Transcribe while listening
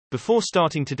Before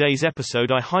starting today's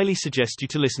episode, I highly suggest you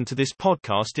to listen to this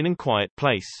podcast in a quiet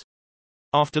place.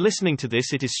 After listening to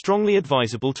this, it is strongly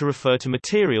advisable to refer to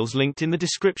materials linked in the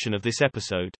description of this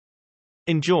episode.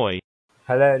 Enjoy.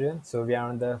 Hello everyone. So we are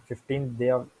on the 15th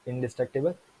day of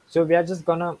Indestructible. So we are just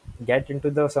gonna get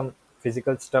into the some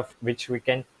physical stuff which we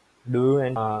can do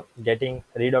and getting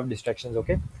rid of distractions.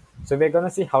 Okay. So we're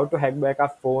gonna see how to hack back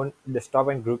our phone, desktop,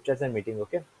 and group chats and meeting.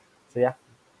 Okay. So yeah,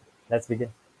 let's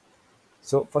begin.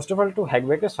 So first of all, to hack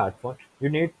back your smartphone, you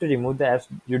need to remove the apps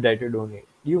you that you don't need.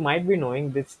 You might be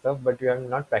knowing this stuff, but you have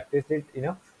not practiced it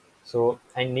enough. So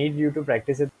I need you to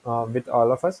practice it with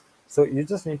all of us. So you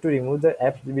just need to remove the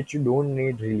apps which you don't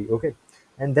need really, okay?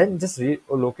 And then just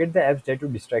locate the apps that to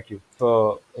distract you.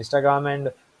 So Instagram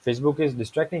and Facebook is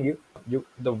distracting you.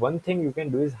 The one thing you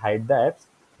can do is hide the apps,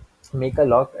 make a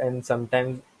lock, and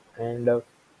sometimes and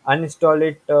uninstall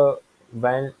it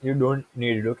when you don't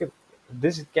need it. Okay,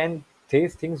 this can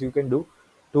these things you can do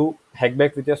to hack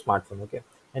back with your smartphone. Okay,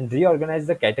 and reorganize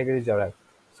the categories you have.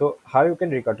 So how you can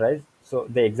recategorize? So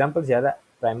the examples here are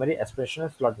primary,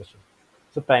 aspirational, slot machine.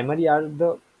 So primary are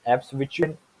the apps which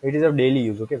you it is of daily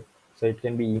use. Okay, so it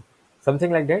can be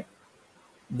something like that.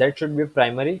 That should be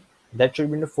primary. That should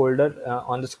be in the folder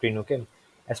on the screen. Okay,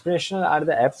 aspirational are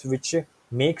the apps which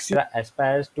makes you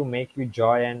aspires to make you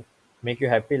joy and make you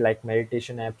happy, like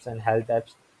meditation apps and health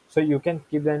apps. So you can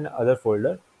keep them in other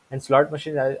folder. And slot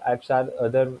machine apps are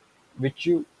other which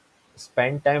you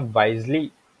spend time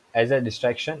wisely as a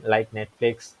distraction, like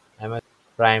Netflix, Amazon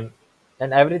Prime,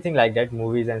 and everything like that,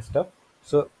 movies and stuff.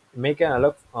 So make an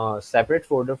alert separate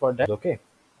folder for that. Okay.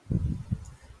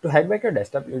 To hack back your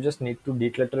desktop, you just need to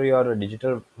declutter your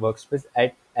digital workspace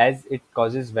as it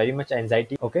causes very much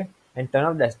anxiety, okay? And turn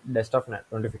off desktop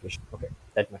notification, okay?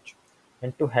 That much.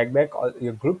 And to hack back all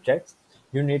your group chats,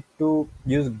 you need to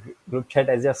use group chat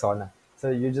as your sauna. So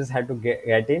you just have to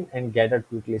get in and get out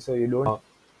quickly, so you don't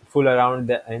fool around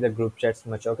in the group chats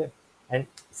much, okay? And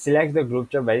select the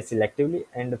group chat very selectively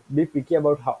and be picky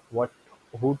about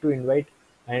who to invite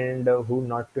and who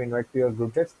not to invite to your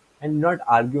group chats, and not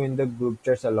argue in the group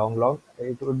chats a long.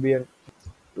 It would be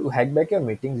to hack back your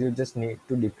meetings. You just need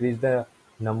to decrease the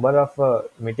number of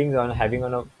meetings on having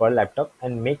on a per laptop,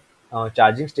 and make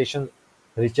charging stations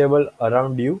reachable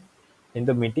around you in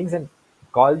the meetings, and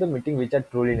call the meeting which are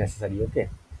truly necessary. Okay.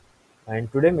 And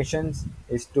today missions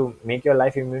is to make your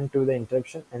life immune to the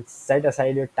interruption, and set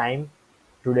aside your time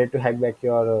today to hack back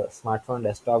your smartphone,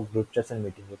 desktop, group chats, and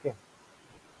meetings. Okay.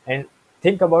 And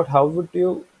think about how would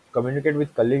you communicate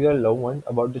with colleagues or loved ones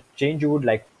about the change you would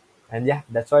like. And yeah,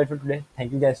 that's all for today.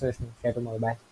 Thank you guys for listening. See you tomorrow. Bye.